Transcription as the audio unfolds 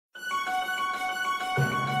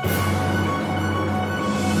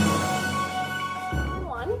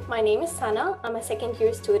my name is Sana. I'm a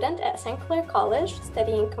second-year student at St. Clair College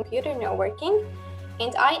studying computer networking,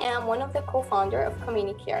 and I am one of the co-founders of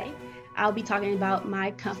Communicare. I'll be talking about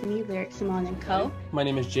my company, Lyric Simone & Co. My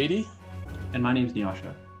name is JD. And my name is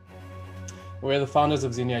Nyasha. We're the founders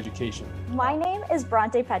of Xenia Education. My name is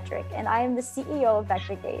Bronte Petrick, and I am the CEO of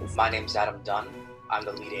Vector Gaze. My name is Adam Dunn. I'm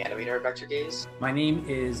the lead animator of Vector Gaze. My name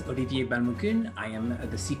is Olivier Balmukun. I am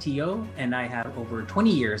the CTO, and I have over 20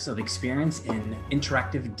 years of experience in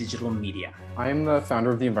interactive digital media. I am the founder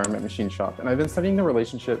of the Environment Machine Shop, and I've been studying the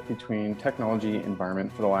relationship between technology and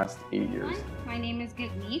environment for the last 8 years. My name is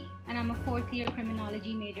Gagneet, and I'm a fourth-year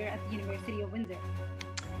criminology major at the University of Windsor.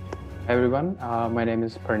 Hi everyone, my name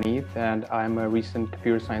is Parneet, and I'm a recent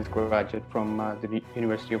computer science graduate from the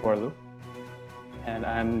University of Waterloo. And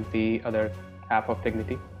I'm the other half of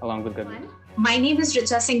Dignity, along with Gagneet. My name is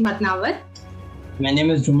Richa Singh Bhatnawat. My name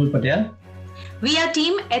is Jumul Patel. We are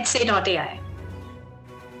team Etsay.ai.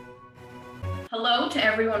 Hello to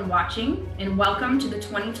everyone watching, and welcome to the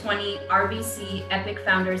 2020 RBC Epic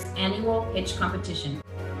Founders Annual Pitch Competition.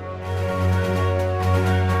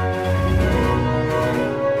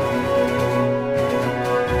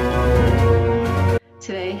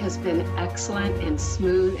 Today has been excellent and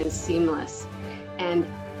smooth and seamless. And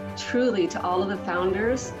truly, to all of the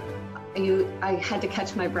founders, I had to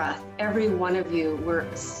catch my breath. Every one of you were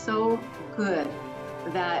so good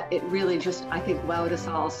that it really just, I think, wowed us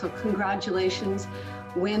all. So congratulations,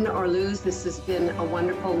 win or lose, this has been a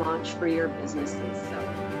wonderful launch for your businesses.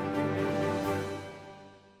 So.